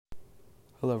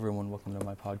Hello, everyone. Welcome to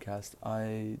my podcast.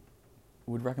 I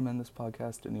would recommend this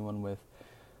podcast to anyone with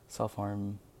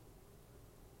self-harm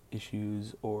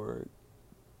issues or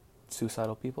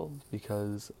suicidal people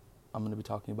because I'm going to be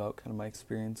talking about kind of my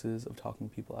experiences of talking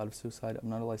people out of suicide. I'm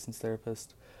not a licensed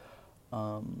therapist,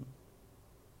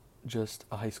 just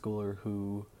a high schooler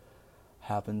who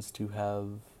happens to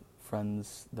have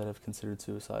friends that have considered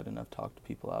suicide and I've talked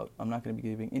people out. I'm not going to be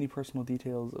giving any personal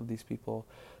details of these people,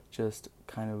 just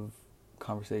kind of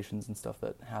conversations and stuff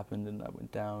that happened and that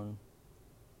went down.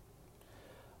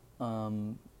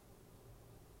 And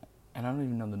I don't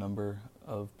even know the number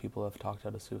of people who have talked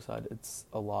out of suicide. It's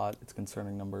a lot. It's a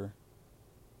concerning number.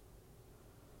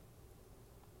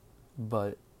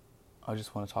 But I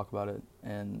just want to talk about it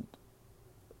and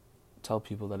tell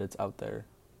people that it's out there,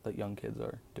 that young kids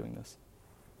are doing this.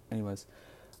 Anyways,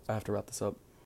 I have to wrap this up.